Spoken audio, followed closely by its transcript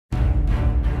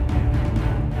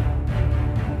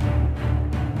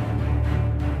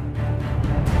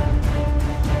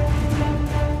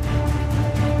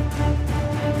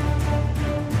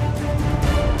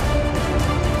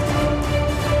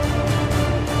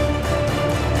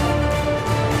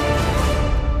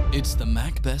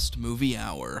Best Movie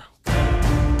Hour.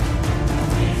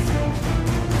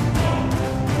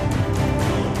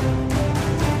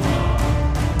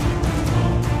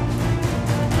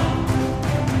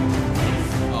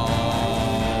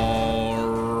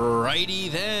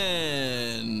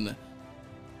 then.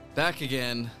 Back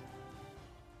again.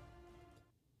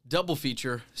 Double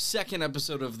feature, second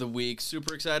episode of the week.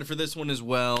 Super excited for this one as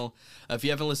well. If you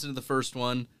haven't listened to the first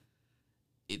one,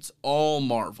 it's all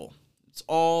Marvel. It's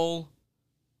all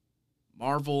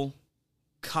Marvel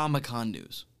Comic-Con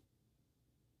news.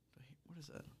 What is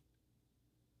that?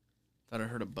 Thought I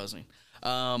heard a buzzing.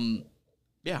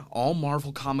 Yeah, all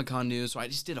Marvel Comic-Con news. So I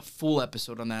just did a full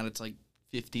episode on that. It's like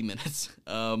 50 minutes.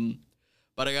 But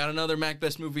I got another Mack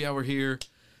Best Movie Hour here.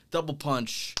 Double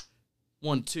punch.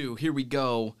 1, 2, here we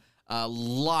go.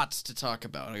 Lots to talk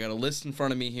about. I got a list in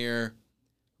front of me here.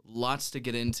 Lots to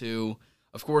get into.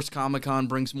 Of course, Comic-Con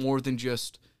brings more than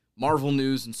just Marvel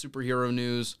news and superhero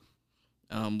news.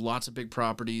 Lots of big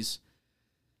properties.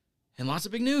 And lots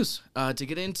of big news to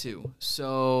get into.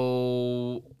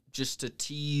 So, just to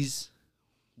tease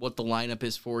what the lineup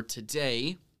is for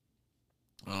today,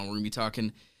 we're going to be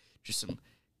talking just some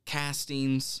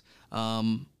castings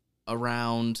around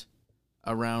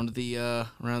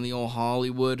the old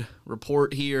Hollywood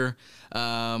report here,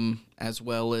 as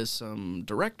well as some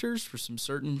directors for some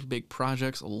certain big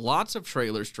projects. Lots of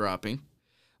trailers dropping.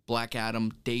 Black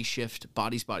Adam, Day Shift,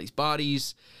 Bodies,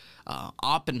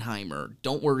 Oppenheimer,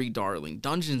 Don't Worry, Darling,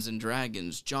 Dungeons and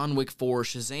Dragons, John Wick 4,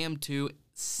 Shazam 2,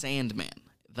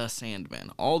 The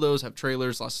Sandman. All those have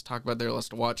trailers. Lots to talk about there. Lots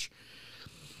to watch.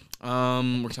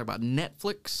 We're talking about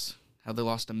Netflix, how they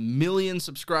lost 1 million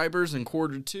subscribers in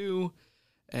Q2.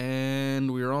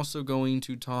 And we're also going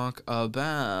to talk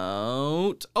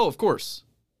about, of course,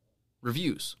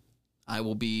 reviews. I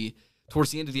will be,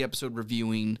 towards the end of the episode,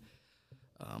 reviewing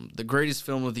the greatest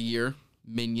film of the year,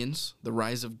 Minions, The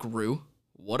Rise of Gru.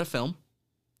 What a film.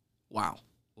 Wow.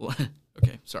 Okay,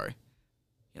 sorry.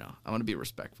 I'm going to be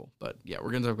respectful. But, yeah,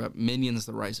 we're going to talk about Minions,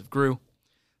 The Rise of Gru.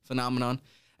 Phenomenon.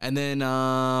 And then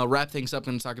wrap things up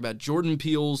and talk about Jordan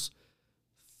Peele's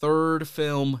third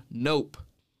film, Nope.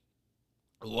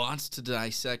 Lots to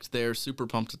dissect there. Super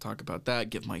pumped to talk about that,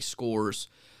 give my scores.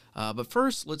 But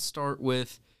first, let's start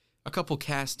with a couple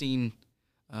casting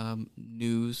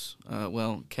news.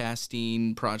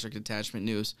 Casting project attachment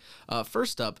news.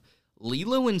 First up,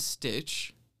 Lilo and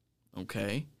Stitch,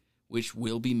 which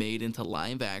will be made into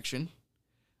live action,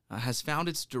 has found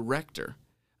its director,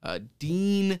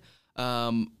 Dean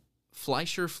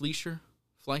Fleischer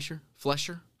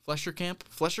Camp,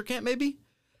 maybe?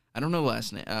 I don't know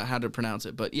last name, how to pronounce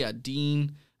it, but yeah,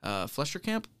 Dean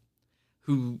Fleischerkamp,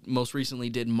 who most recently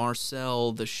did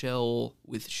Marcel the Shell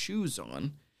with Shoes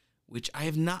On, which I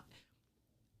have not.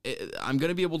 I'm going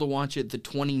to be able to watch it the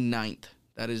 29th.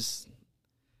 That is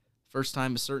first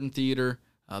time a certain theater,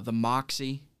 the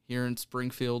Moxie here in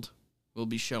Springfield, will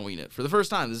be showing it for the first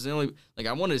time. This is the only,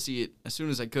 I wanted to see it as soon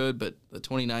as I could, but the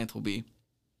 29th will be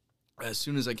as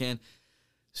soon as I can.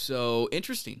 So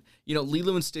interesting.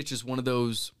 Lilo and Stitch is one of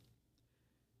those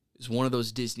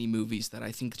Disney movies that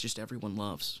I think just everyone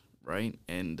loves, right?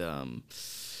 And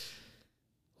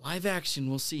live action,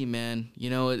 we'll see, man.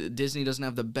 Disney doesn't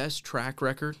have the best track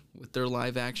record with their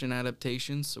live action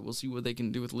adaptations, so we'll see what they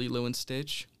can do with Lilo and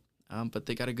Stitch. But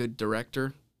they got a good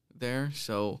director there,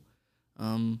 so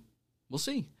we'll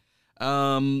see.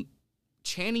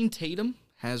 Channing Tatum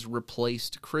has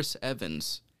replaced Chris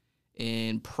Evans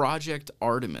in Project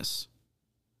Artemis,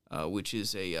 which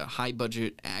is a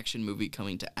high-budget action movie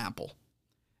coming to Apple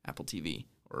TV,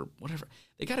 or whatever.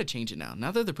 They got to change it now. Now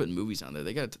that they're putting movies on there,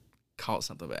 they got to call it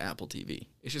something about Apple TV.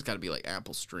 It's just got to be like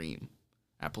Apple Streaming,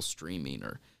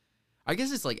 or I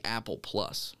guess it's like Apple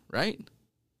Plus, right?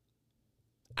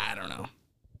 I don't know.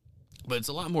 But it's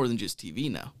a lot more than just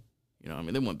TV now.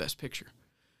 They want Best Picture.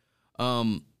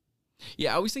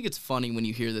 Yeah, I always think it's funny when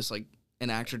you hear this, an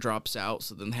actor drops out,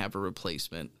 so then they have a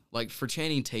replacement. For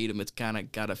Channing Tatum, it's kind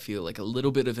of got to feel like a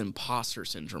little bit of imposter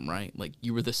syndrome, right?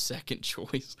 You were the second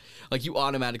choice. You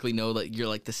automatically know that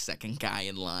you're, the second guy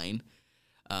in line.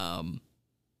 But,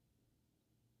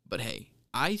 hey,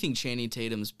 I think Channing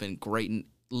Tatum's been great in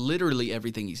literally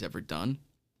everything he's ever done.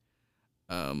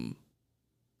 And,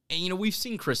 we've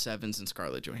seen Chris Evans and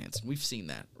Scarlett Johansson. We've seen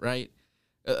that, right?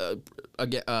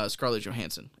 Scarlett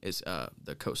Johansson is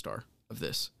the co-star of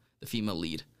this. The female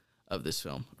lead of this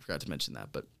film. I forgot to mention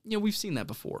that. But, we've seen that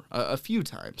before a few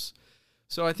times.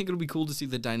 So I think it'll be cool to see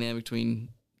the dynamic between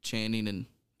Channing and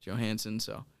Johansson.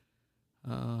 So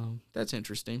that's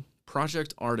interesting.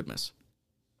 Project Artemis.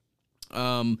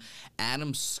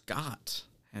 Adam Scott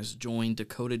has joined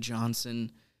Dakota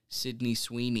Johnson, Sydney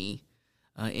Sweeney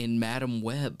in Madam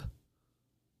Web.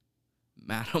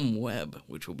 Madam Web,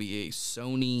 which will be a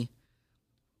Sony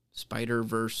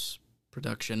Spider-Verse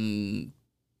production,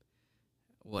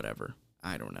 whatever.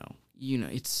 I don't know. You know,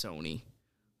 it's Sony.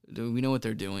 We know what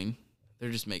they're doing. They're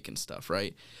just making stuff,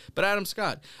 right? But Adam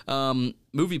Scott,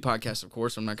 movie podcast, of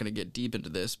course. I'm not going to get deep into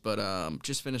this, but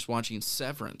just finished watching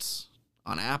Severance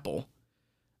on Apple,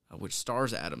 which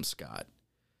stars Adam Scott.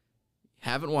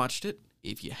 Haven't watched it.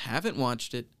 If you haven't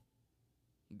watched it,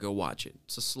 go watch it.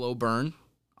 It's a slow burn,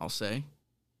 I'll say,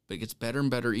 but it gets better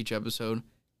and better each episode.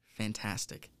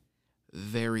 Fantastic.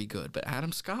 Very good. But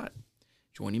Adam Scott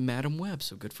joining Madam Web,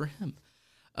 so good for him.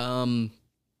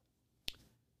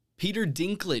 Peter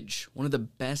Dinklage, one of the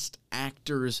best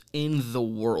actors in the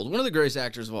world. One of the greatest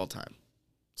actors of all time.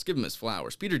 Let's give him his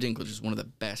flowers. Peter Dinklage is one of the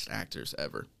best actors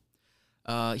ever.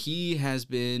 He has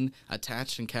been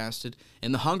attached and casted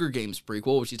in the Hunger Games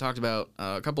prequel, which he talked about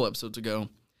a couple episodes ago.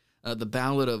 The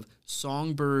Ballad of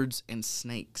Songbirds and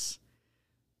Snakes.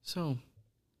 So,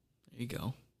 there you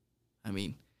go. I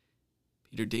mean,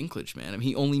 Peter Dinklage, man. I mean,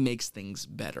 he only makes things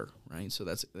better, right? So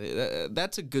that's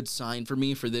a good sign for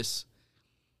me for this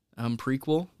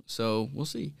prequel. So we'll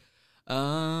see.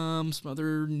 Some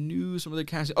other news, some other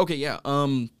casting. Okay, yeah.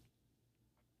 Ana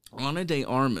de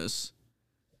Armas.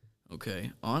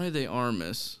 Okay, Ana de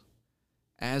Armas,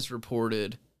 as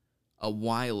reported a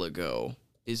while ago,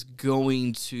 is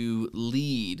going to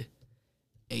lead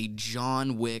a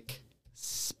John Wick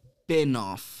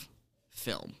spin-off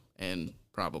film and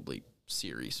probably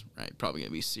series, right? Probably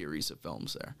gonna be a series of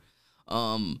films there.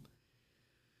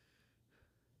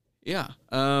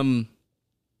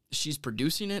 She's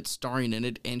producing it, starring in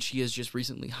it, and she has just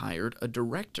recently hired a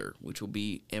director, which will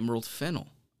be Emerald Fennell.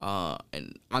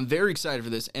 And I'm very excited for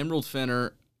this. Emerald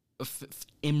Fennell,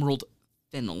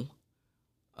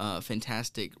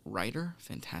 fantastic writer,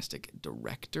 fantastic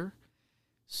director.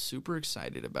 Super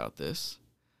excited about this.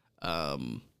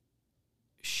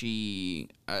 She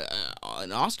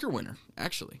an Oscar winner,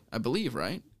 actually, I believe,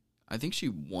 right? I think she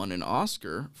won an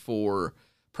Oscar for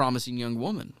Promising Young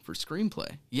Woman for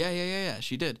screenplay. Yeah,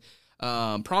 she did.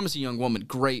 Promising Young Woman,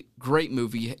 great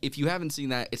movie. If you haven't seen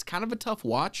that, it's kind of a tough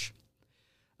watch,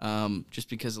 just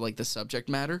because of, like, the subject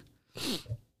matter.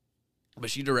 But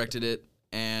she directed it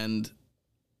and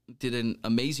did an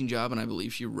amazing job, and I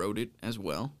believe she wrote it as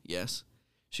well. Yes.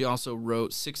 She also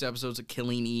wrote 6 episodes of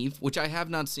Killing Eve, which I have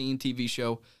not seen, TV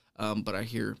show, but I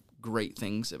hear great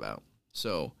things about.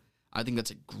 So I think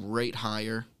that's a great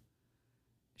hire.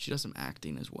 She does some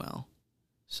acting as well.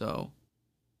 So,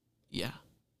 yeah.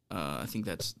 I think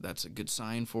that's a good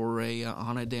sign for a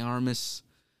Ana de Armas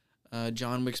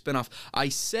John Wick spinoff. I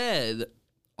said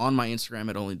on my Instagram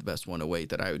at Only the Best 108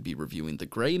 that I would be reviewing The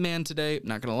Gray Man today.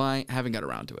 Not going to lie, haven't got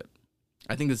around to it.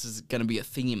 I think this is going to be a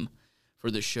theme for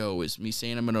the show, is me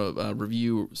saying I'm going to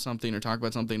review something or talk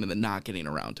about something and then not getting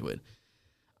around to it.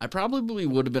 I probably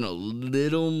would have been a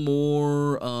little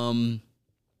more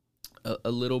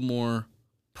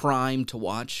primed to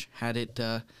watch had it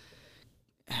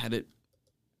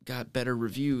got better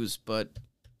reviews, but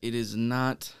it is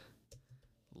not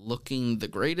looking the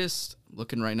greatest.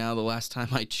 Looking right now, the last time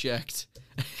I checked,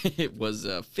 it was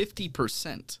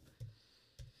 50%.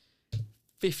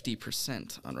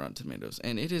 50% on Rotten Tomatoes,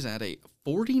 and it is at a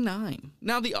 49.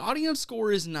 Now, the audience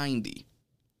score is 90,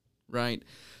 right?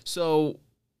 So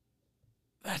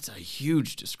that's a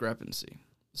huge discrepancy.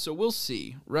 So we'll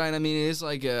see, right? I mean, it is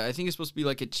like I think it's supposed to be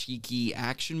like a cheeky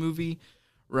action movie,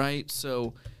 right?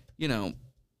 So, you know,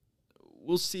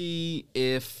 we'll see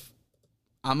if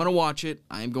I'm going to watch it.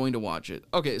 I'm going to watch it.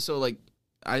 Okay, so, like,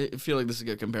 I feel like this is a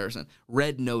good comparison.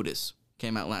 Red Notice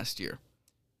came out last year.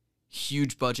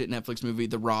 Huge budget Netflix movie.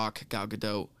 The Rock, Gal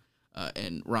Gadot,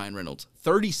 and Ryan Reynolds.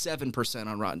 37%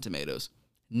 on Rotten Tomatoes.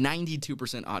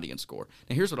 92% audience score.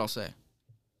 Now, here's what I'll say.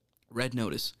 Red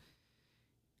Notice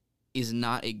is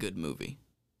not a good movie.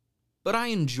 But I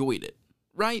enjoyed it,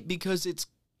 right? Because it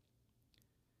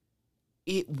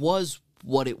was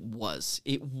what it was.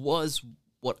 It was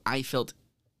what I felt.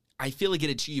 I feel like it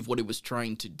achieved what it was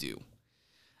trying to do.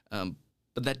 But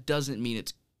that doesn't mean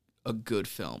it's a good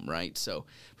film, right? So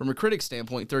from a critic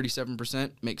standpoint,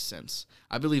 37% makes sense.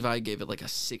 I believe I gave it like a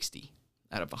 60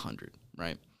 out of 100,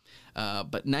 right?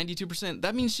 But 92%,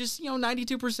 that means just,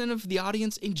 92% of the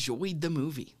audience enjoyed the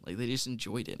movie. Like, they just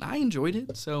enjoyed it. And I enjoyed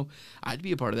it, so I'd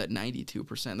be a part of that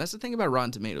 92%. That's the thing about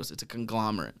Rotten Tomatoes. It's a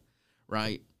conglomerate,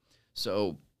 right?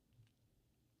 So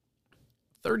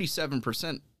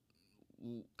 37%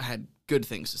 had good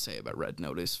things to say about Red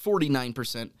Notice.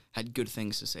 49% had good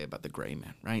things to say about The Gray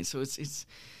Man, right? So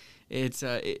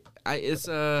I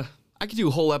could do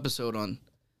a whole episode on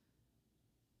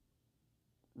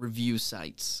review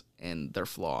sites and their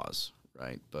flaws,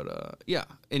 right? But yeah.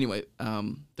 Anyway,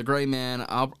 The Gray Man.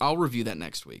 I'll review that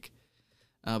next week.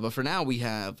 But for now, we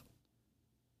have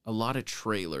a lot of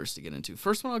trailers to get into.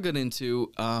 First one I'll get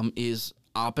into is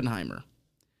Oppenheimer.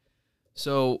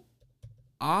 So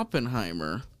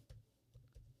Oppenheimer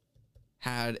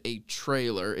had a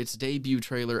trailer, its debut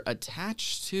trailer,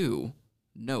 attached to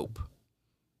Nope.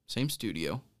 Same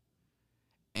studio.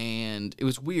 And it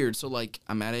was weird. So, like,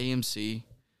 I'm at AMC.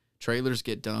 Trailers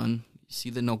get done. You see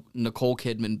the Nicole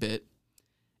Kidman bit.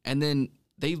 And then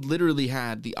they literally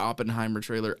had the Oppenheimer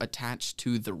trailer attached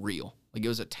to the reel. Like, it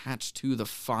was attached to the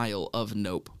file of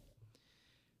Nope.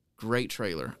 Great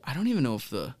trailer. I don't even know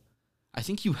if I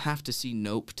think you have to see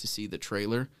Nope to see the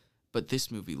trailer. But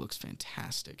this movie looks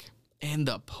fantastic. And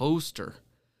the poster.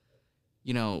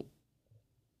 You know,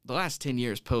 the last 10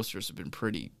 years, posters have been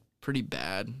pretty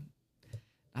bad.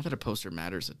 Not that a poster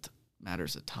matters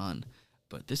a ton,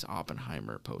 but this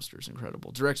Oppenheimer poster is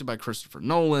incredible. Directed by Christopher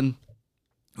Nolan,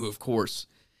 who, of course,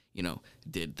 you know,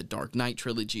 did the Dark Knight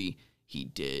trilogy. He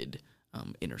did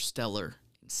Interstellar,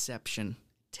 Inception,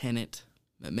 Tenet,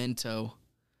 Memento,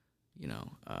 you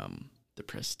know, The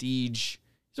Prestige.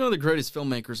 He's one of the greatest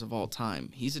filmmakers of all time.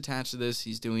 He's attached to this.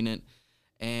 He's doing it.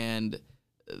 And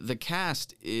the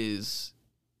cast is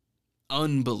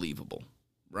unbelievable,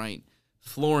 right?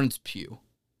 Florence Pugh,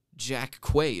 Jack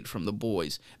Quaid from The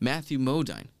Boys, Matthew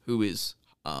Modine, who is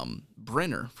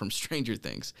Brenner from Stranger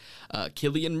Things,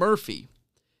 Cillian Murphy,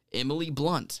 Emily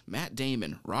Blunt, Matt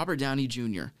Damon, Robert Downey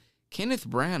Jr., Kenneth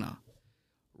Branagh,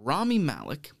 Rami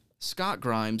Malek, Scott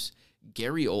Grimes,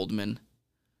 Gary Oldman,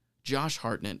 Josh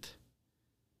Hartnett,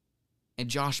 and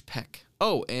Josh Peck.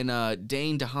 Oh, and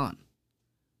Dane DeHaan,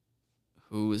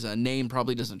 whose name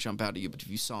probably doesn't jump out at you, but if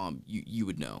you saw him, you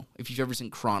would know. If you've ever seen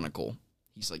Chronicle,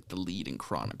 he's like the lead in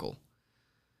Chronicle.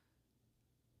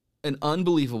 An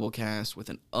unbelievable cast with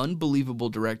an unbelievable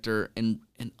director and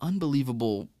an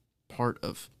unbelievable part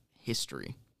of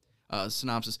history.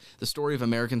 Synopsis: the story of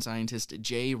American scientist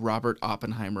J. Robert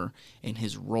Oppenheimer and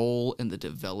his role in the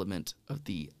development of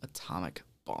the atomic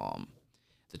bomb.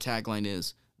 The tagline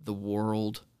is, "The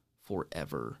world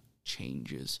forever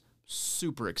changes."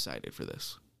 Super excited for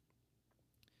this.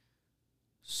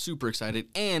 Super excited.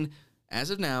 And as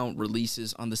of now,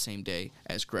 releases on the same day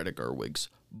as Greta Gerwig's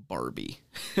Barbie,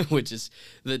 which is,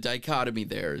 the dichotomy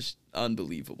there is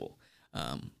unbelievable.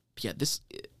 Yeah, this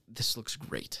looks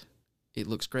great. It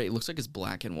looks great. It looks like it's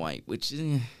black and white, which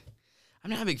I'm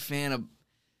not a big fan of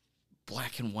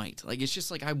black and white. Like, it's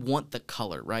just like, I want the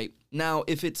color, right? Now,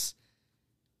 if it's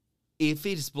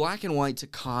black and white to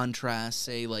contrast,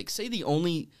 say the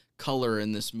only color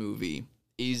in this movie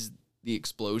is the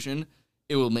explosion,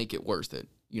 it will make it worth it.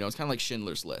 You know, it's kind of like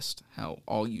Schindler's List, how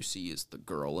all you see is the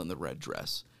girl in the red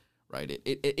dress, right?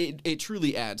 It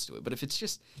truly adds to it. But if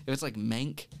it's like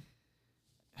Mank,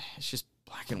 it's just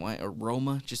black and white, or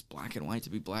Roma, just black and white to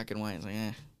be black and white. It's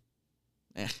like,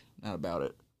 not about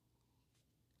it.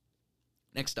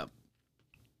 Next up,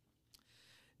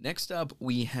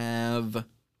 we have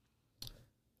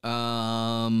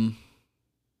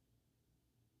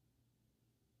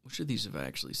which of these have I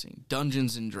actually seen?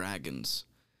 Dungeons and Dragons.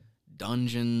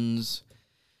 Dungeons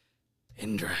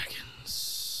and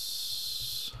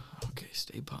Dragons. Okay,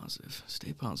 stay positive.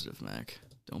 Stay positive, Mac.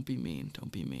 Don't be mean.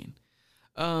 Don't be mean.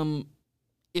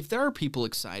 If there are people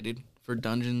excited for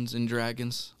Dungeons and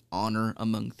Dragons, Honor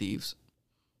Among Thieves,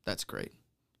 that's great.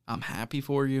 I'm happy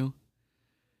for you.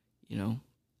 You know,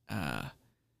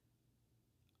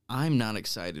 I'm not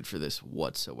excited for this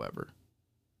whatsoever.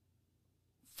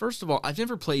 First of all, I've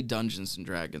never played Dungeons and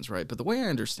Dragons, right? But the way I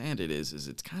understand it is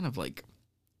it's kind of like,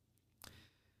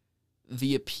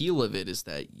 the appeal of it is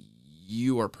that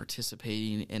you are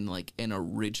participating in like an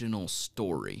original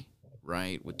story,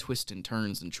 right? With twists and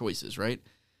turns and choices, right?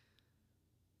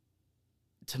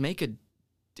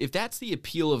 If that's the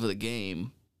appeal of the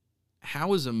game,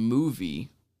 how is a movie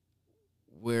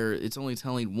where it's only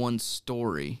telling one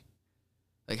story,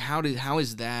 like how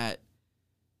is that?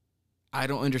 I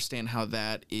don't understand how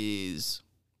that is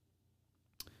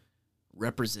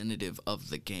representative of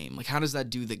the game. Like, how does that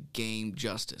do the game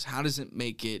justice? How does it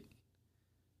make it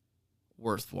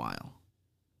worthwhile?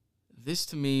 This,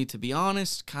 to me, to be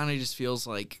honest, kind of just feels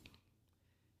like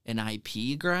an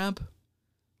IP grab.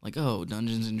 Like, oh,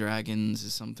 Dungeons and Dragons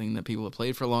is something that people have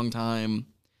played for a long time.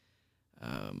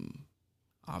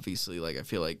 Obviously, like, I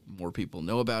feel like more people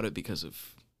know about it because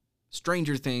of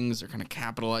Stranger Things. They're kind of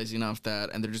capitalizing off that,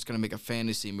 and they're just going to make a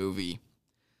fantasy movie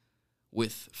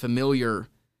with familiar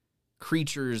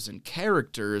creatures and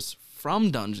characters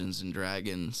from Dungeons and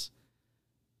Dragons,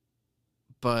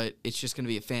 but it's just going to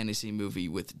be a fantasy movie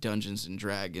with Dungeons and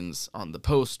Dragons on the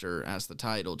poster as the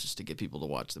title just to get people to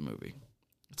watch the movie.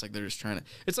 It's like they're just trying to...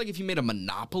 It's like if you made a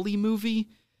Monopoly movie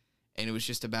and it was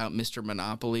just about Mr.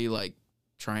 Monopoly, like,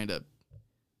 trying to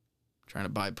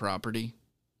buy property,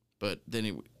 but then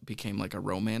it became like a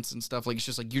romance and stuff. Like, it's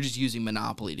just like you're just using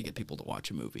Monopoly to get people to watch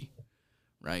a movie,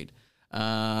 right?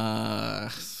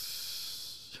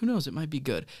 Who knows? It might be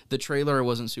good. The trailer I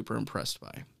wasn't super impressed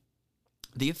by.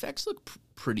 The effects look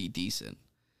pretty decent,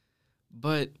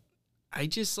 but I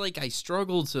just I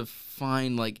struggle to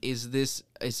find is this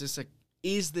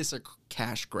a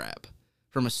cash grab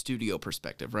from a studio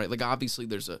perspective, right? Like, obviously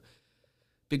there's a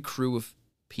big crew of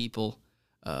people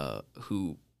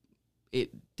who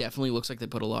it definitely looks like they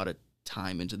put a lot of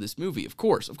time into this movie. Of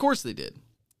course they did.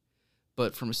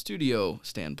 But from a studio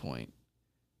standpoint,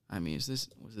 I mean, was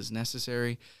this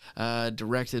necessary?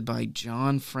 Directed by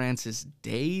John Francis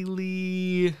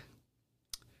Daly.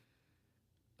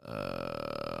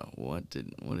 What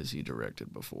has he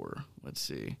directed before? Let's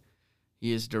see.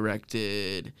 He has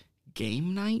directed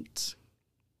Game Night.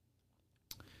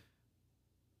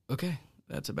 Okay,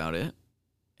 that's about it.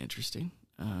 Interesting.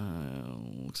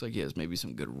 Looks like he has maybe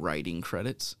some good writing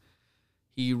credits.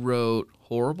 He wrote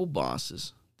Horrible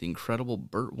Bosses, The Incredible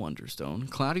Burt Wonderstone,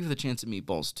 Cloudy with a Chance of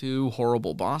Meatballs 2,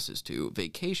 Horrible Bosses 2,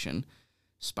 Vacation,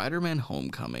 Spider-Man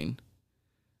Homecoming,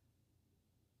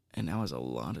 and now has a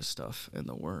lot of stuff in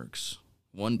the works.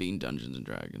 One being Dungeons and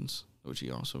Dragons, which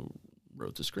he also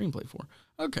wrote the screenplay for.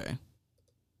 Okay.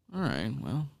 All right.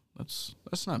 Well, that's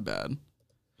not bad.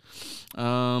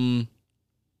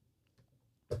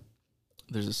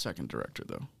 There's a second director,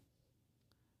 though.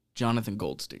 Jonathan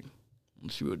Goldstein.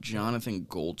 Let's see what Jonathan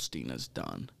Goldstein has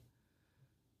done.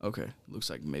 Okay, looks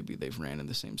like maybe they've ran in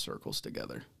the same circles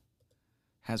together.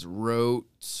 Has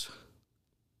wrote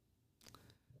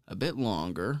a bit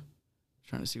longer.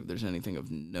 Trying to see if there's anything of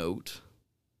note.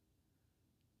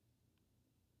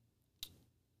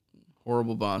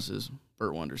 Horrible Bosses,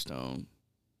 Burt Wonderstone,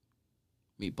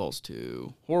 Meatballs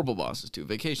 2, Horrible Bosses 2,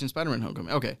 Vacation, Spider-Man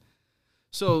Homecoming. Okay,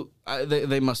 so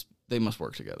they must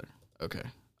work together. Okay,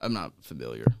 I'm not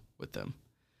familiar with them.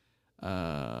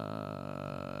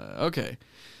 Okay.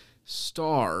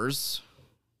 Stars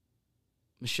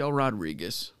Michelle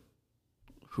Rodriguez,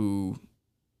 who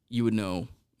you would know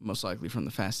most likely from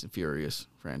the Fast and Furious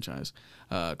franchise.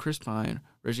 Chris Pine,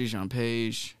 Regé-Jean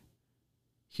Page,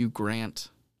 Hugh Grant,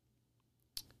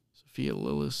 Sophia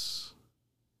Lillis.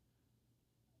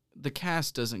 The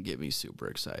cast doesn't get me super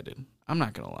excited. I'm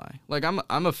not gonna lie. Like,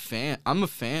 I'm a fan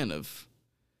of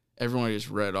everyone I just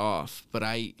read off, but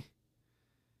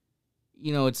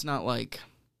it's not like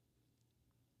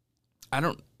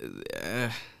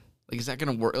is that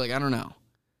gonna work? Like, I don't know.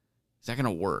 Is that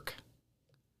gonna work?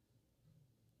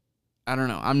 I don't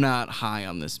know. I'm not high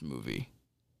on this movie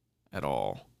at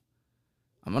all.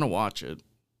 I'm gonna watch it,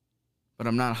 but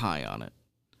I'm not high on it.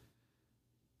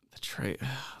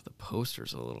 The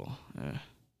poster's a little.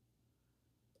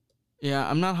 Yeah,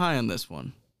 I'm not high on this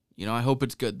one. I hope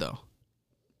it's good though,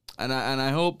 and I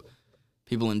hope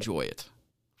people enjoy it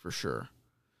for sure.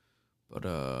 But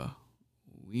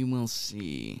we will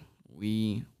see.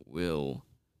 We will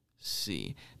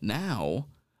see. Now,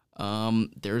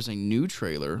 there's a new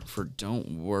trailer for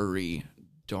Don't Worry,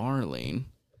 Darling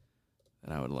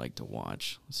that I would like to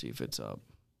watch. Let's see if it's up.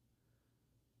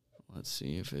 Let's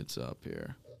see if it's up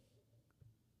here.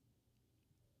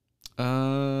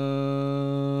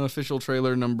 Official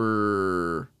trailer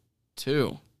number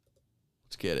 2.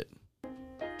 Let's get it.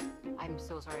 I'm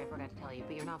so sorry I forgot to tell you,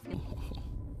 but you're not feeling...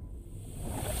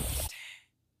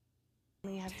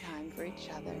 We have time for each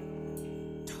other.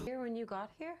 Here when you got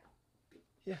here?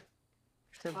 Yeah.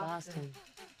 To Boston.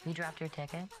 You dropped your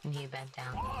ticket and he bent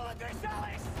down. It's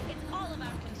all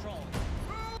about control.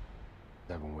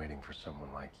 I've been waiting for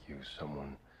someone like you,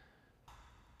 someone...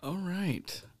 All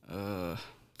right.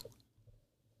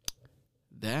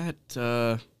 That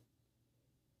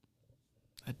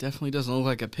definitely doesn't look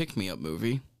like a pick-me-up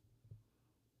movie.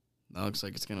 That looks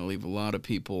like it's going to leave a lot of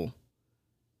people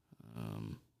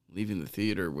leaving the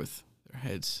theater with their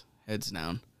heads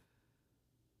down.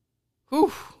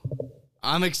 Whew.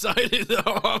 I'm excited,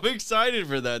 though. I'm excited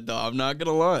for that, though. I'm not going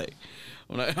to lie.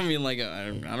 I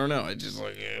don't know. It just,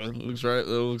 it looks right. It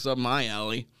looks up my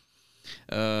alley.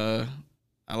 I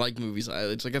like movies.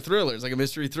 It's like a thriller. It's like a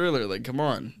mystery thriller. Like, come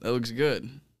on. That looks good.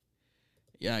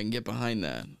 Yeah, I can get behind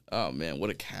that. Oh, man, what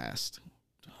a cast.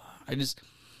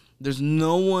 There's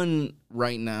no one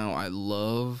right now I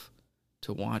love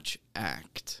to watch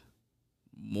act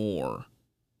more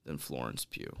than Florence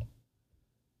Pugh.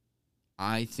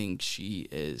 I think she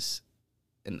is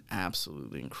an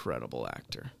absolutely incredible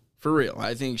actor. For real.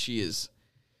 I think she is.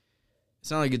 It's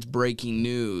not like it's breaking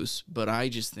news, but I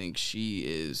just think she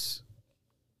is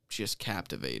just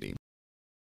captivating.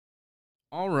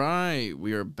 All right,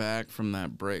 we are back from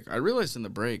that break. I realized in the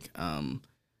break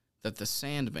that The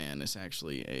Sandman is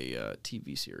actually a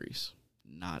TV series,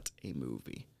 not a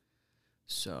movie.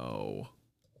 So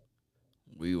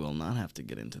we will not have to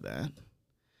get into that.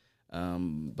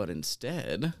 But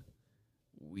instead,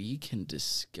 we can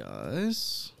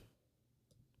discuss.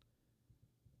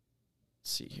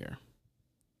 Let's see here.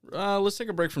 Let's take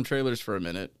a break from trailers for a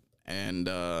minute, and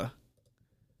let's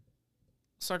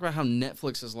talk about how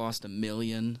Netflix has lost 1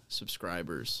 million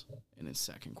subscribers in its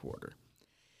second quarter.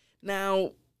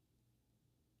 Now,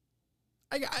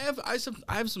 I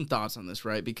have some thoughts on this,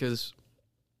 right? Because,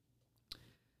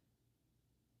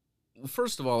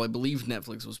 first of all, I believe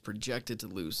Netflix was projected to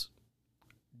lose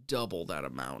double that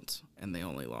amount, and they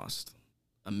only lost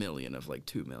 1 million of like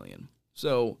 2 million.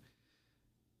 So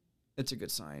it's a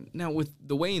good sign. Now, with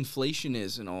the way inflation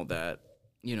is and all that,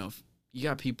 you know, you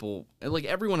got people, like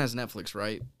everyone has Netflix,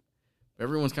 right?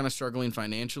 Everyone's kind of struggling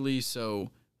financially, so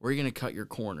where are you going to cut your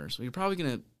corners? Well, you're probably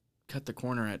going to cut the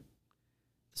corner at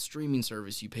the streaming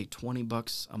service you pay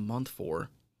 $20 a month for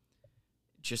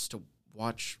just to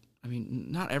watch. I mean,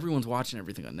 not everyone's watching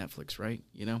everything on Netflix, right?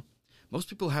 You know, most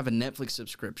people have a Netflix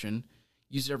subscription,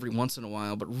 use it every once in a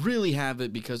while, but really have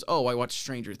it because, oh, I watch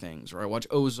Stranger Things, or I watch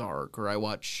Ozark, or I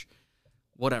watch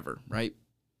whatever, right?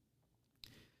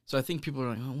 So I think people are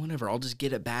like, oh, whatever, I'll just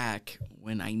get it back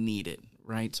when I need it,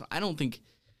 right? So I don't think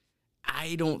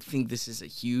this is a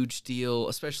huge deal,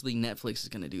 especially Netflix is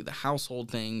going to do the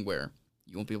household thing where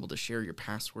you won't be able to share your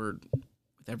password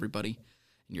with everybody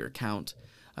in your account,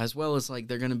 as well as like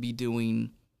they're going to be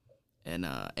doing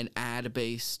an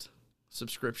ad-based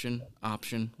subscription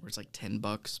option where it's like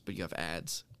 $10, but you have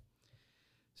ads.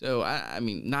 So I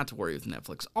mean, not to worry with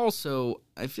Netflix. Also,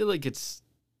 I feel like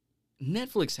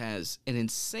Netflix has an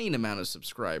insane amount of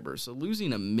subscribers, so losing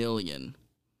 1 million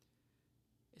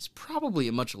is probably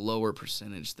a much lower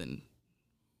percentage than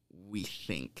we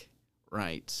think,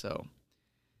 right? So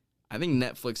I think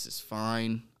Netflix is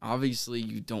fine. Obviously,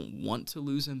 you don't want to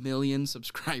lose 1 million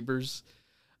subscribers,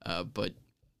 but,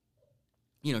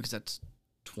 you know, because that's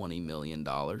 $20 million.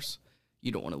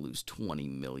 You don't want to lose $20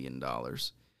 million,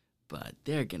 but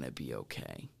they're going to be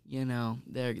okay. You know,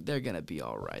 they're going to be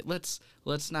all right. Let's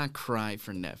not cry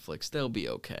for Netflix. They'll be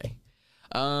okay.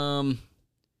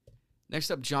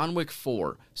 Next up, John Wick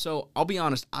 4. So I'll be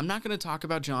honest, I'm not going to talk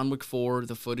about John Wick 4,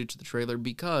 the footage, the trailer,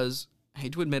 because I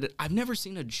hate to admit it, I've never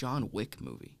seen a John Wick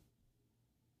movie.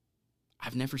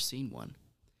 I've never seen one.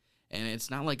 And it's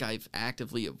not like I've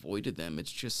actively avoided them.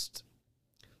 It's just,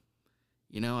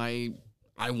 you know, I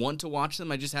want to watch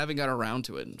them. I just haven't got around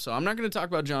to it. So I'm not going to talk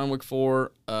about John Wick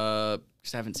 4 because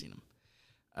I haven't seen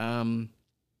them.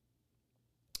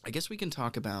 I guess we can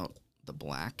talk about the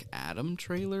Black Adam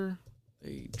trailer.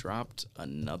 They dropped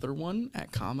another one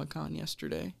at Comic-Con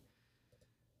yesterday.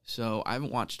 So I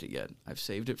haven't watched it yet. I've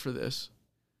saved it for this.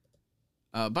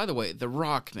 By the way, The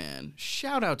Rock, man.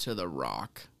 Shout out to The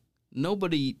Rock.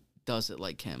 Nobody does it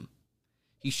like him.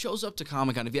 He shows up to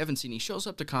Comic-Con. If you haven't seen, he shows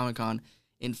up to Comic-Con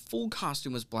in full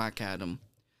costume as Black Adam.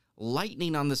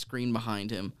 Lightning on the screen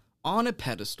behind him. On a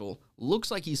pedestal.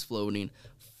 Looks like he's floating.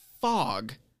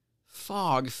 Fog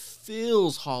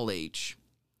fills Hall H.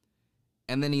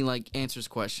 And then he, like, answers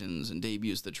questions and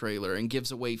debuts the trailer and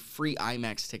gives away free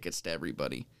IMAX tickets to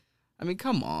everybody. I mean,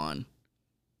 come on.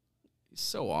 He's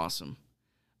so awesome.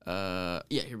 Yeah,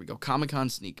 here we go. Comic-Con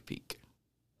sneak peek.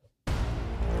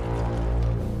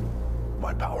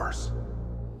 My powers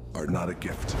are not a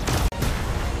gift.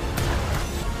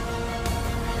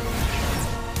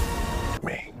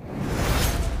 Me.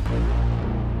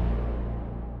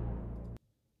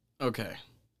 Okay.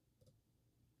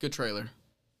 Good trailer.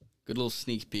 Good little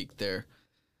sneak peek there.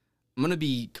 I'm going to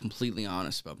be completely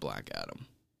honest about Black Adam.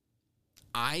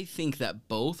 I think that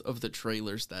both of the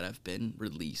trailers that have been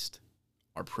released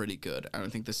are pretty good. I don't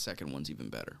think the second one's even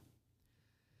better.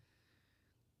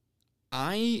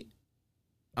 I'm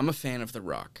a fan of The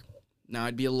Rock. Now,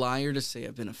 I'd be a liar to say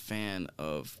I've been a fan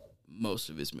of most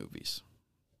of his movies.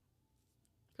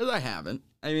 Because I haven't.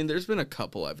 I mean, there's been a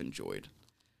couple I've enjoyed.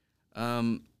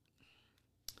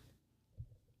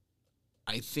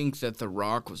 I think that The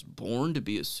Rock was born to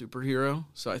be a superhero.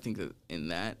 So I think that in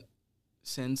that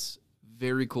sense,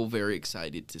 very cool, very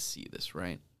excited to see this,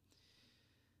 right?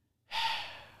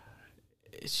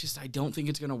 It's just, I don't think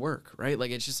it's going to work, right?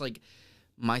 Like, it's just like,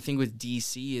 my thing with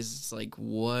DC is, it's like,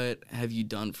 what have you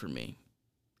done for me?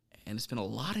 And it's been a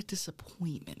lot of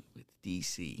disappointment with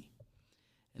DC.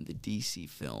 and the DC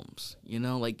films. You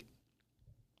know, like,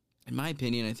 in my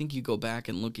opinion, I think you go back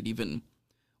and look at even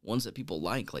ones that people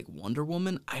like Wonder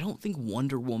Woman. I don't think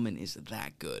Wonder Woman is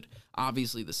that good.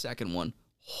 Obviously, the second one,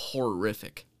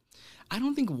 horrific. I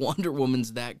don't think Wonder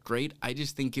Woman's that great. I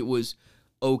just think it was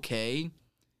okay,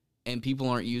 and people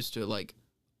aren't used to, like,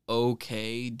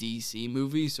 okay DC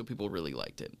movies, so people really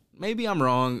liked it. Maybe I'm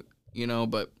wrong, you know,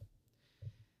 but,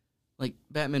 like,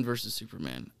 Batman versus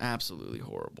Superman, absolutely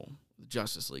horrible.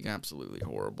 Justice League, absolutely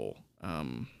horrible.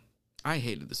 I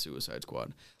hated the Suicide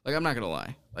Squad. Like, I'm not gonna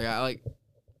lie.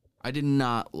 I did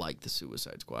not like the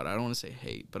Suicide Squad. I don't want to say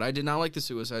hate, but I did not like the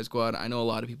Suicide Squad. I know a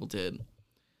lot of people did.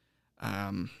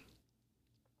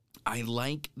 I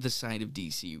like the side of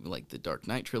DC, like the Dark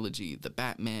Knight trilogy, the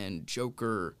Batman,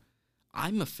 Joker.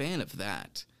 I'm a fan of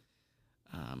that.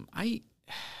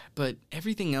 But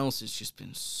everything else has just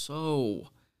been so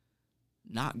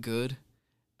not good.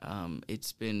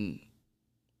 It's been,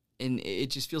 and it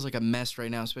just feels like a mess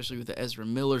right now, especially with the Ezra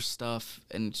Miller stuff.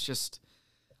 And it's just,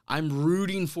 I'm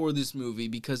rooting for this movie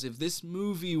because if this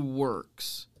movie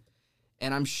works,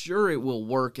 and I'm sure it will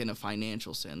work in a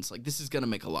financial sense, like this is going to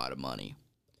make a lot of money.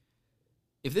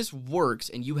 If this works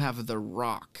and you have The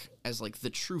Rock as like the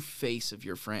true face of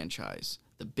your franchise,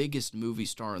 the biggest movie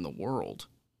star in the world,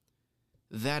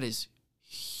 that is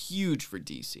huge for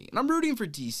DC. And I'm rooting for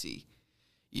DC,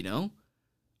 you know?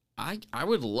 I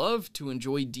would love to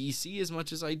enjoy DC as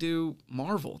much as I do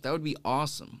Marvel. That would be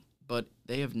awesome. But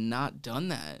they have not done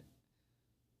that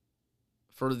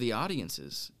for the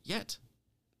audiences yet.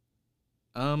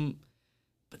 But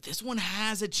this one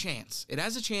has a chance. It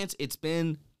has a chance. It's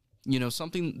been, you know,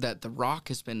 something that The Rock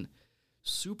has been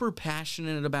super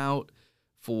passionate about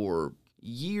for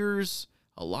years.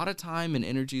 A lot of time and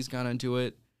energy's gone into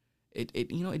it.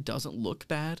 It you know, it doesn't look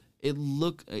bad. It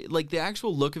look like the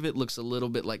actual look of it looks a little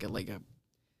bit like a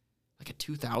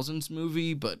 2000s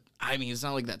movie, but I mean, it's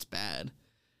not like that's bad.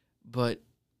 But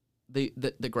the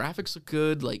graphics look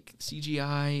good, like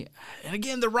CGI. And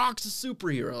again, The Rock's a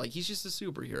superhero. Like, he's just a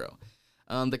superhero.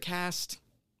 The cast,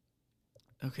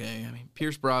 okay, I mean,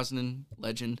 Pierce Brosnan,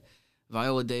 legend.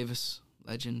 Viola Davis,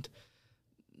 legend.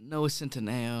 Noah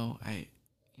Centineo,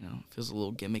 feels a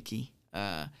little gimmicky.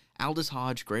 Aldous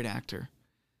Hodge, great actor.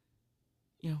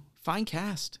 You know, fine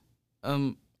cast.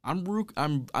 I'm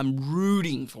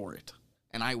rooting for it,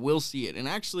 and I will see it. And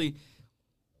actually,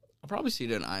 I'll probably see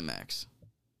it in IMAX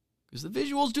because the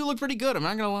visuals do look pretty good. I'm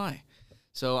not gonna lie.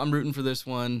 So I'm rooting for this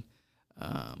one.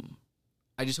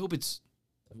 I just hope it's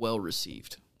well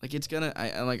received. Like it's gonna,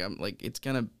 it's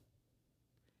gonna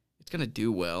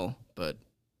do well, but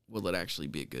will it actually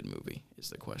be a good movie? Is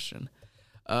the question.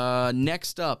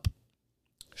 Next up,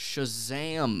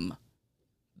 Shazam,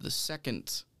 the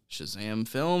second Shazam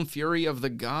film, Fury of the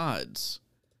Gods.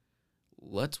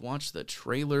 Let's watch the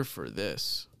trailer for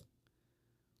this.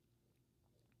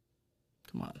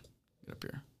 Come on, get up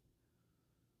here.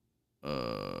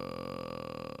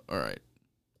 All right.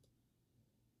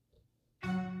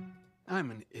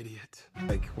 I'm an idiot.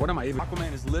 Like, what am I even?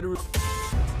 Aquaman is literally.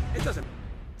 It doesn't.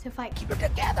 To fight. Keep it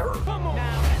together. Come on.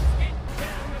 Now let's get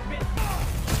down a bit.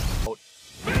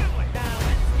 Family. Now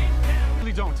let's get down.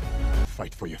 Really don't.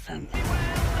 Fight for your family. Can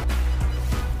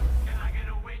I get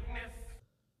a witness?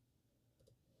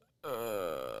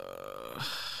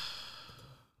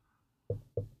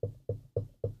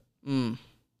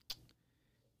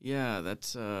 Yeah,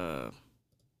 that's that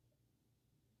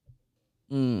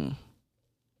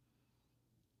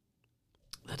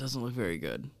doesn't look very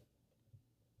good.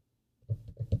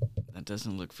 That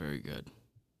doesn't look very good.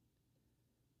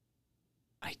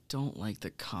 I don't like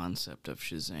the concept of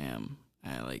Shazam.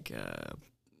 I like a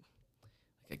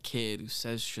kid who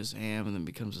says Shazam and then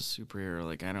becomes a superhero.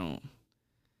 Like, I don't.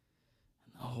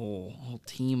 The whole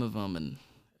team of them, and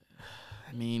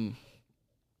I mean,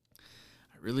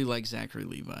 I really like Zachary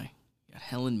Levi. You got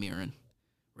Helen Mirren,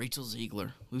 Rachel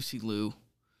Ziegler, Lucy Liu.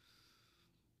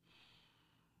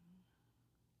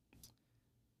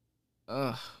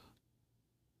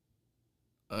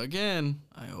 Again,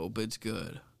 I hope it's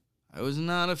good. I was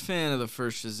not a fan of the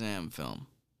first Shazam film.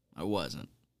 I wasn't.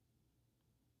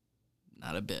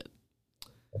 Not a bit.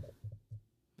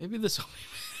 Maybe this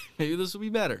will be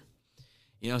better.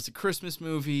 You know, it's a Christmas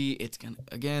movie. It's gonna,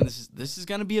 again, this is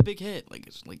gonna be a big hit.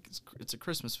 It's a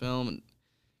Christmas film, and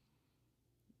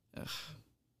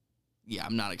yeah,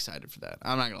 I'm not excited for that.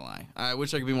 I'm not gonna lie. I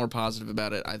wish I could be more positive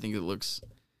about it. I think it looks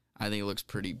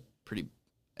pretty.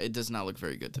 It does not look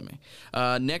very good to me.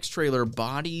 Next trailer,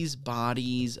 Bodies.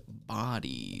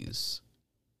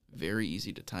 Very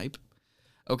easy to type.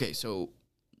 Okay, so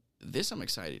this I'm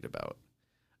excited about.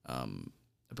 I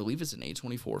believe it's an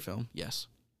A24 film. Yes.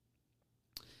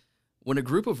 When a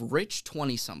group of rich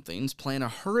 20-somethings plan a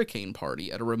hurricane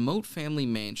party at a remote family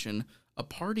mansion, a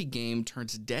party game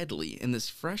turns deadly in this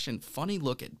fresh and funny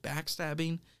look at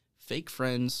backstabbing, fake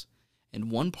friends, and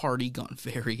one party gone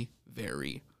very,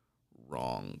 very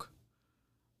wrong.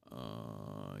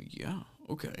 Yeah,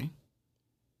 okay.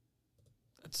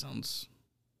 That sounds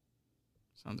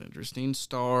interesting.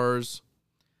 Stars,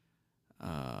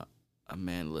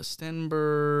 Amanda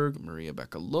Stenberg, Maria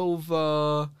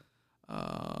Bakalova,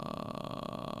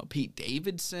 Pete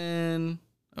Davidson.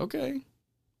 Okay.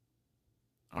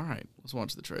 All right, let's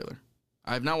watch the trailer.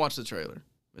 I have not watched the trailer.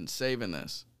 Been saving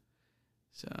this.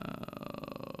 So,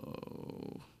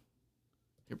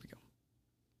 here we go.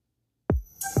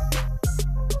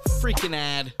 Freaking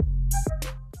ad.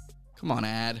 Come on,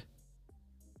 ad.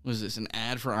 What is this, an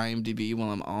ad for IMDb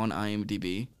while I'm on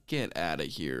IMDb? Get out of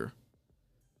here.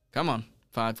 Come on.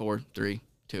 5, 4, 3,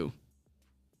 2,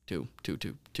 2, 2,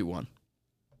 2, 2, 1.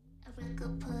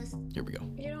 Here we go.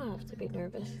 You don't have to be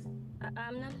nervous.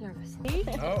 I'm not nervous.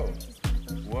 Oh.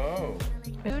 Whoa.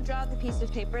 Who draw the piece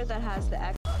of paper that has the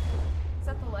X? Is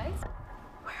that the lights?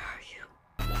 Where are you?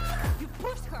 You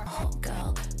pushed her. Hot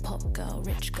girl, pop girl,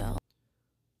 rich girl.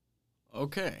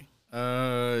 Okay.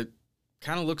 Kind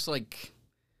of looks like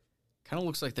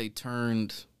they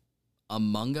turned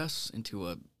Among Us into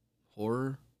a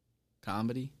horror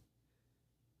comedy.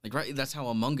 Like, right, that's how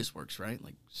Among Us works, right?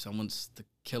 Like, someone's the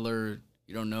killer,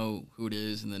 you don't know who it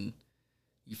is, and then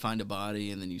you find a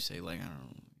body, and then you say, like, I don't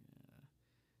know,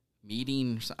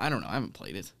 meeting, or something. I don't know, I haven't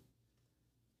played it.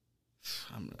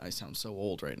 I sound so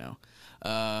old right now.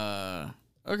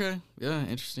 Okay, yeah,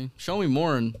 interesting. Show me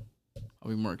more, and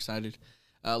I'll be more excited.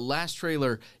 Last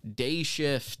trailer, Day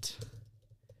Shift.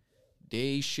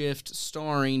 Day Shift,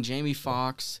 starring Jamie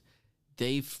Foxx,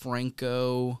 Dave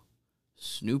Franco,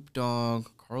 Snoop Dogg,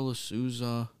 Carlos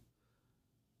Souza.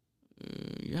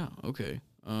 Yeah, okay.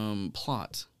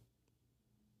 Plot.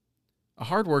 A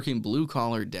hardworking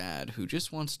blue-collar dad who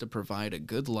just wants to provide a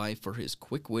good life for his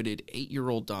quick-witted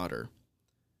 8-year-old daughter.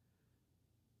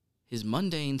 His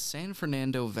mundane San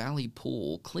Fernando Valley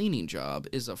pool cleaning job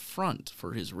is a front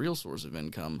for his real source of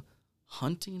income,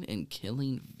 hunting and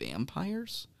killing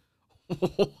vampires?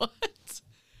 What?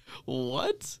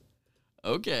 What?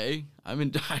 Okay, I'm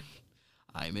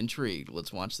intrigued.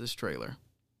 Let's watch this trailer.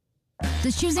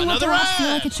 Does choosing Another what to watch feel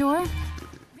ad! like a chore?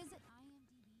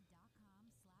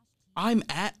 I'm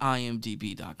at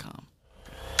imdb.com.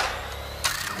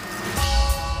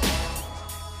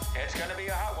 It's gonna be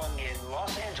a hot one in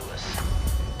Los Angeles.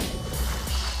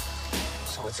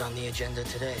 So what's on the agenda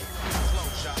today?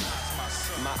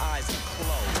 My eyes are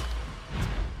closed.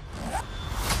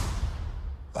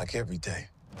 Like every day.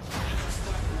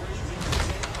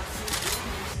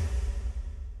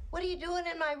 What are you doing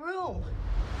in my room?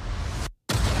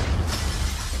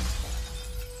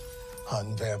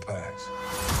 Hunting vampires.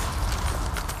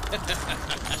 I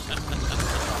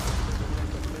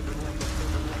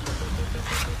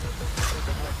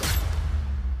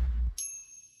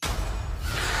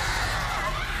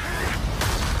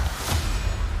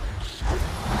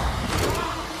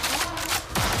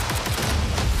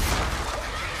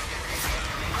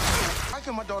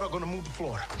think my daughter gonna move to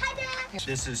Florida.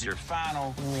 This is your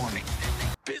final warning.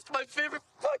 It's my favorite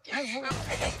fucking show.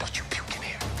 Hey, don't you puke in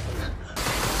here.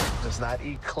 Does not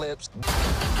eat clips.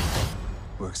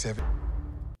 Works every...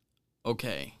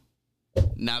 Okay.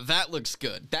 Now that looks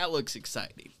good. That looks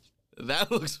exciting.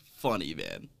 That looks funny,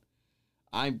 man.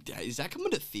 Is that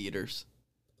coming to theaters?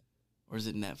 Or is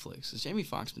it Netflix? Has Jamie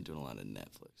Foxx been doing a lot of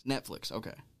Netflix? Netflix,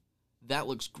 okay. That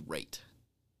looks great.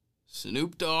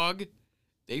 Snoop Dogg,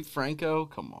 Dave Franco,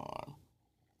 come on.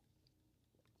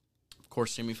 Of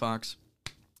course, Jamie Foxx.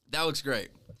 That looks great.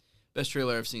 Best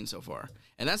trailer I've seen so far.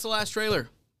 And that's the last trailer.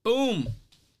 Boom.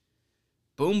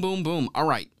 Boom, boom, boom. All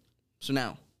right. So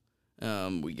now,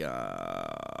 we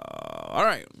got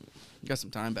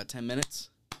some time, about 10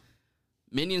 minutes.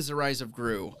 Minions: The Rise of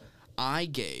Gru. I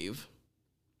gave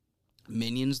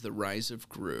Minions: The Rise of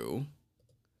Gru.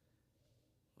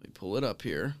 Let me pull it up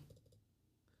here.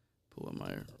 Pull up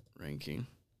my ranking.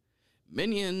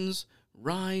 Minions: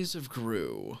 Rise of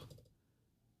Gru.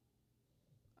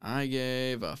 I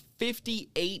gave a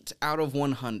 58 out of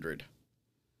 100.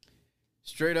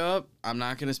 Straight up, I'm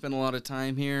not going to spend a lot of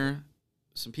time here.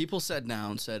 Some people sat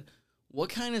down and said, what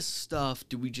kind of stuff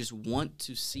do we just want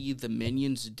to see the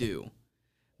Minions do?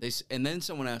 And then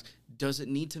someone asked, does it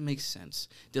need to make sense?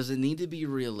 Does it need to be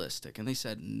realistic? And they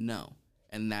said no.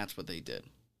 And that's what they did.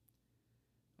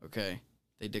 Okay?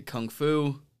 They did Kung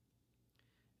Fu.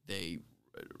 They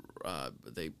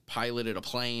piloted a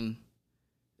plane.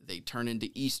 They turn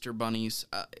into Easter bunnies.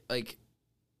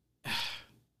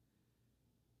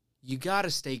 you got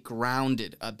to stay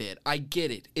grounded a bit. I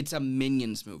get it. It's a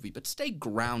Minions movie, but stay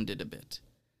grounded a bit.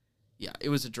 Yeah, it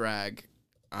was a drag.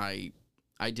 I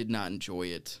did not enjoy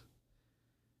it.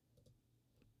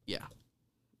 Yeah.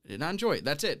 I did not enjoy it.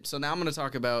 That's it. So now I'm going to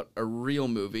talk about a real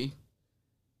movie.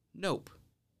 Nope.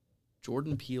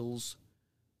 Jordan Peele's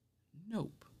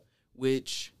Nope,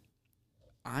 which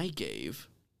I gave...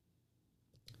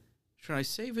 Should I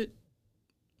save it?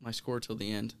 My score till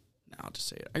the end? No, I'll just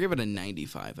say it. I give it a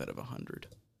 95 out of 100.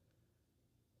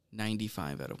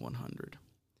 95 out of 100.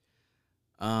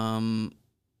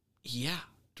 Yeah.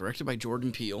 Directed by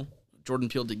Jordan Peele. Jordan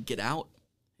Peele did Get Out.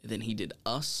 And then he did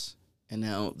Us. And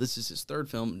now this is his third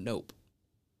film, Nope.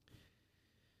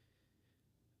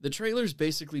 The trailers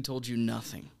basically told you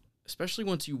nothing. Especially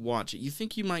once you watch it. You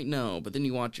think you might know, but then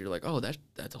you watch it, you're like, oh, that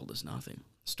told us nothing.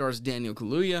 Stars Daniel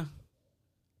Kaluuya,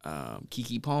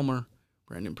 Kiki Palmer,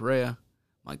 Brandon Perea,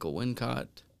 Michael Wincott,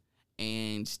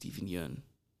 and Stephen Yeun.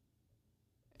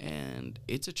 And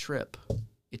it's a trip.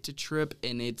 It's a trip,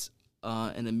 and it's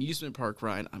an amusement park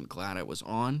ride I'm glad I was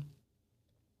on.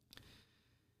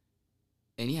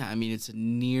 And yeah, I mean, it's a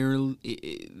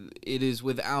it is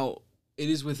without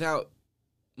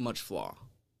much flaw,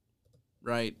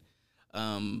 right?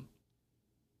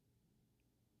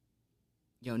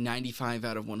 95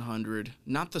 out of 100.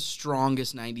 Not the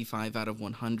strongest 95 out of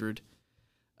 100.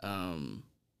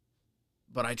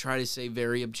 But I try to stay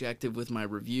very objective with my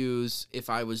reviews. If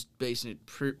I was basing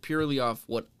it purely off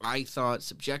what I thought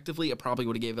subjectively, I probably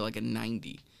would have gave it like a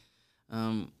 90.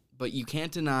 But you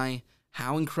can't deny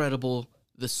how incredible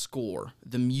the score,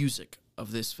 the music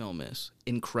of this film is.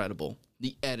 Incredible.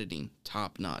 The editing,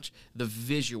 top notch. The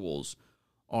visuals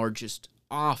are just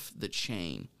off the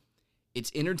chain.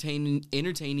 It's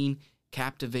entertaining,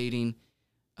 captivating,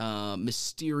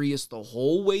 mysterious the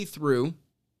whole way through.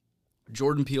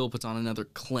 Jordan Peele puts on another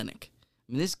clinic.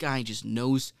 I mean, this guy just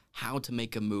knows how to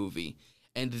make a movie.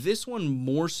 And this one,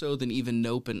 more so than even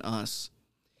Nope and Us,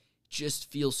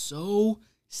 just feels so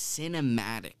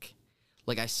cinematic.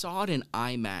 Like, I saw it in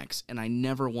IMAX, and I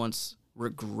never once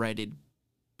regretted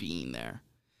being there.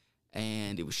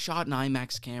 And it was shot in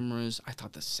IMAX cameras. I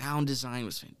thought the sound design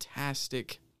was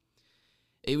fantastic.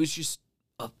 It was just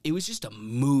a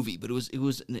movie, but it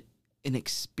was an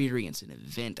experience, an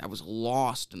event. I was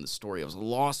lost in the story. I was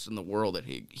lost in the world that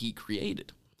he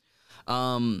created.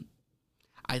 I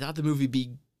thought the movie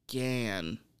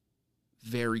began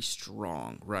very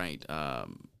strong, right?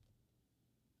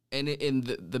 And in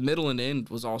the middle and end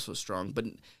was also strong, but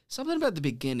something about the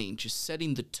beginning, just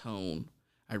setting the tone,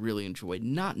 I really enjoyed.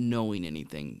 Not knowing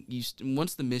anything.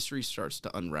 Once the mystery starts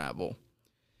to unravel,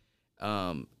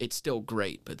 it's still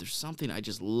great, but there's something, I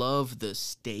just love the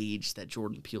stage that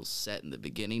Jordan Peele set in the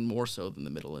beginning, more so than the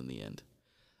middle and the end.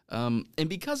 And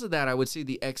because of that, I would say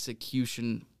the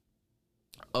execution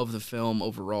of the film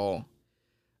overall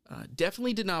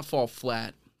definitely did not fall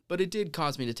flat, but it did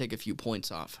cause me to take a few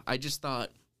points off. I just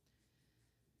thought,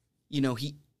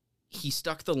 he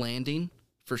stuck the landing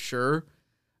for sure.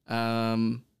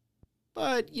 But,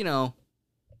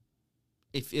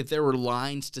 if there were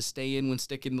lines to stay in when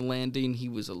sticking the landing, he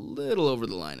was a little over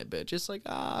the line a bit. Just like,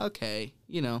 okay,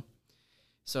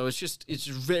 So it's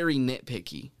very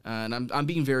nitpicky. And I'm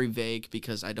being very vague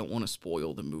because I don't want to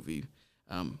spoil the movie.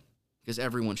 Because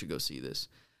everyone should go see this.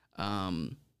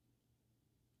 But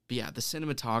yeah, the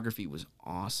cinematography was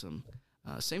awesome.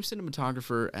 Same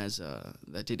cinematographer as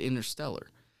that did Interstellar.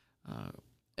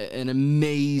 An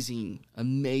amazing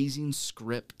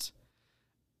script.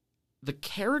 The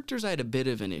characters I had a bit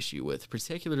of an issue with,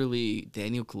 particularly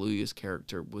Daniel Kaluuya's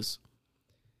character, was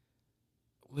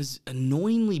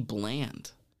annoyingly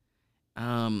bland.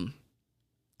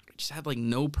 Just had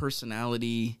no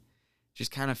personality. Just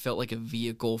kind of felt like a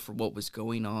vehicle for what was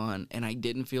going on, and I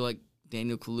didn't feel like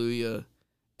Daniel Kaluuya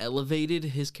elevated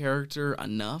his character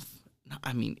enough.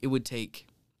 I mean, it would take...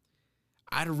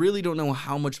 I really don't know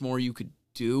how much more you could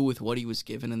do with what he was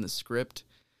given in the script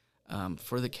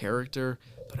for the character.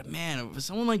 But man, for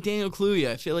someone like Daniel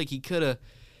Kaluuya, I feel like he could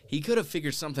have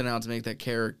figured something out to make that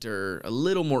character a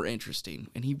little more interesting,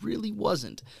 and he really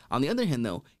wasn't. On the other hand,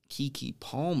 though, Kiki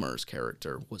Palmer's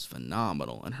character was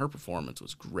phenomenal, and her performance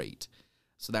was great.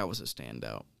 So that was a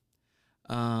standout.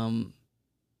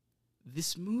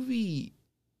 This movie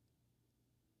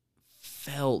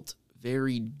felt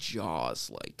very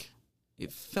Jaws-like.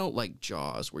 It felt like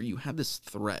Jaws, where you had this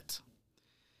threat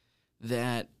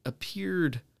that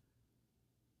appeared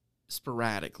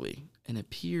sporadically and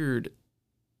appeared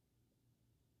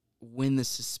when the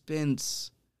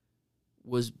suspense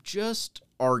was just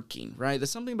arcing, right? There's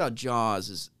something about Jaws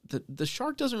is the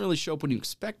shark doesn't really show up when you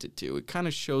expect it to. It kind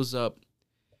of shows up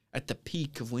at the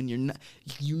peak of when you're not,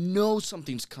 you know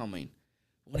something's coming.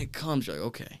 When it comes, you're like,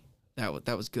 okay,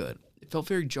 that was good. It felt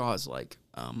very Jaws-like,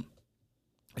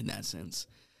 in that sense.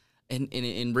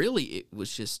 And really, it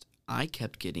was just, I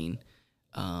kept getting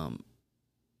an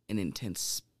intense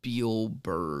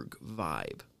Spielberg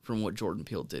vibe from what Jordan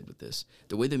Peele did with this.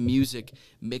 The way the music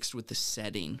mixed with the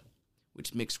setting,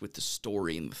 which mixed with the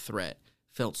story and the threat,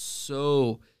 felt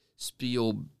so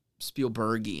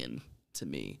Spielbergian to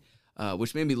me,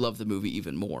 which made me love the movie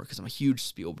even more because I'm a huge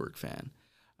Spielberg fan.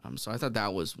 So I thought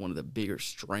that was one of the bigger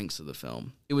strengths of the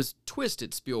film. It was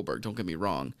twisted Spielberg, don't get me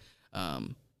wrong.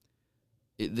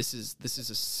 This is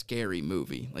a scary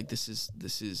movie. Like this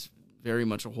is very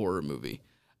much a horror movie,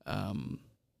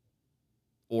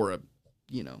 or a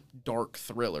dark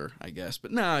thriller, I guess.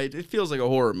 But no, it feels like a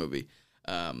horror movie.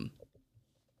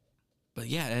 But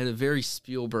yeah, it had a very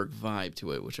Spielberg vibe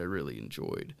to it, which I really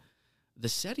enjoyed. The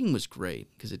setting was great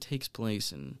because it takes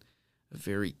place in a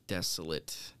very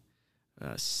desolate,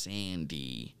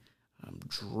 sandy,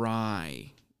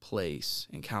 dry place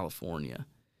in California.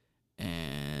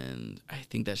 And I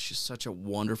think that's just such a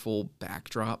wonderful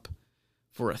backdrop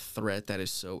for a threat that is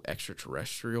so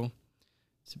extraterrestrial,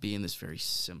 to be in this very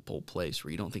simple place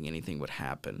where you don't think anything would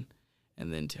happen,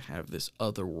 and then to have this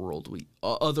otherworldly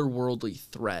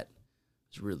threat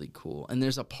is really cool. And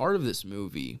there's a part of this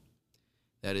movie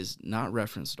that is not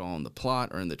referenced at all in the plot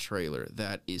or in the trailer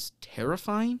that is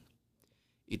terrifying.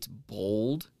 It's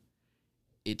bold.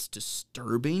 It's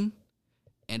disturbing.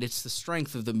 And it's the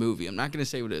strength of the movie. I'm not going to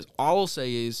say what it is. All I'll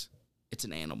say is it's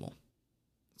an animal.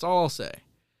 That's all I'll say.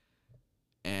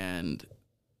 And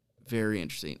very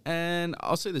interesting. And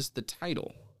I'll say this, the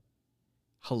title,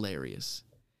 hilarious.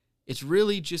 It's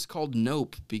really just called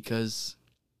Nope because,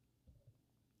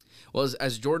 well,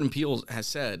 as Jordan Peele has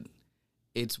said,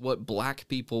 it's what black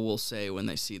people will say when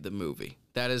they see the movie.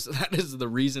 That is the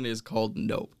reason it is called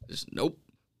Nope. Just nope,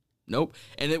 nope.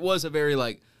 And it was a very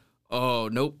like, oh,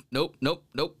 nope, not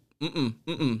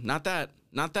that,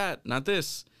 not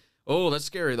this. Oh, that's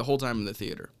scary the whole time in the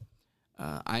theater.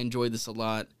 I enjoyed this a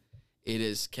lot. It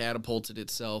has catapulted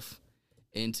itself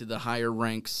into the higher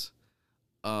ranks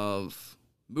of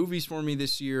movies for me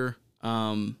this year.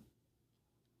 Yeah,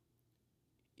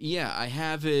 I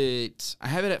have it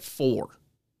at 4.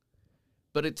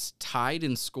 But it's tied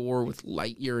in score with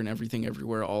Lightyear and Everything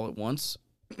Everywhere All at Once.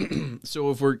 So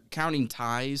if we're counting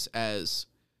ties if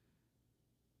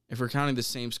we're counting the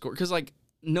same score, because like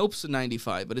Nope's a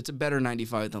 95, but it's a better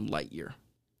 95 than Lightyear,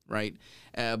 right?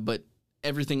 But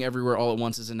Everything Everywhere All at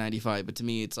Once is a 95, but to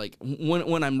me it's like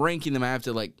when I'm ranking them, I have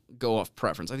to like go off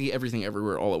preference. I think Everything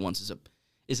Everywhere All at Once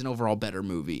is an overall better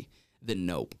movie than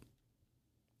Nope.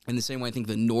 In the same way, I think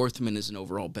The Northman is an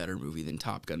overall better movie than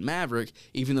Top Gun Maverick,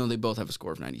 even though they both have a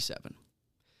score of 97.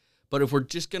 But if we're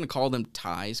just going to call them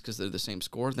ties because they're the same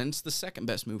score, then it's the second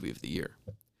best movie of the year,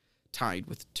 tied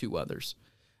with 2 others.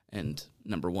 And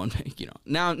number 1,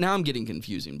 now I'm getting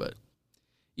confusing, but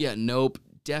yeah, Nope,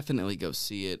 definitely go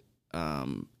see it.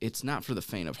 It's not for the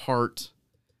faint of heart,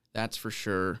 that's for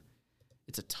sure.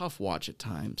 It's a tough watch at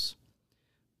times,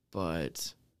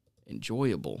 but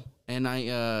enjoyable. And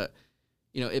it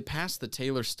passed the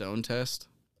Taylor Stone test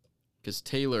because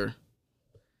Taylor,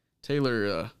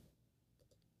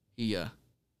 he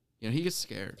gets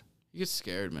scared. He gets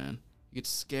scared, man. He gets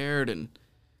scared, and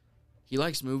he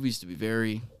likes movies to be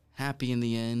very happy in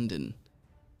the end, and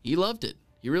he loved it.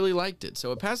 He really liked it.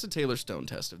 So it passed the Taylor Stone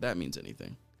test, if that means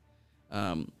anything.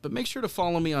 But make sure to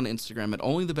follow me on Instagram at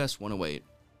onlythebest108,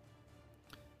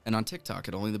 and on TikTok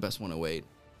at onlythebest108,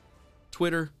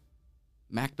 Twitter,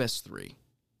 MackBest3.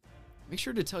 Make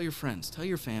sure to tell your friends, tell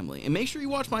your family, and make sure you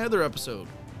watch my other episode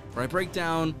where I break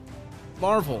down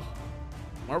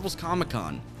Marvel's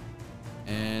Comic-Con,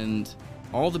 and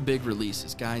all the big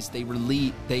releases. Guys,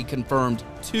 they confirmed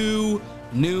 2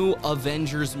 new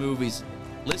Avengers movies.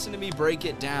 Listen to me break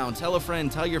it down. Tell a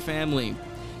friend, tell your family.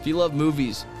 If you love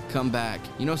movies, come back.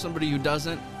 You know somebody who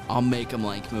doesn't? I'll make them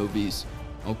like movies.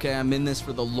 Okay, I'm in this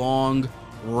for the long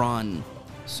run.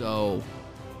 So,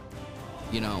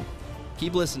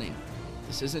 keep listening.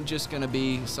 This isn't just going to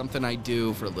be something I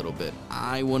do for a little bit.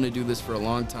 I want to do this for a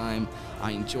long time.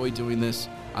 I enjoy doing this.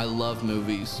 I love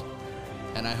movies.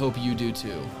 And I hope you do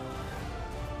too.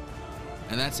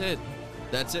 And that's it.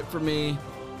 That's it for me.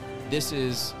 This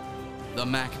is the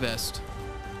MackBest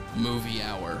Movie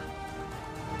Hour.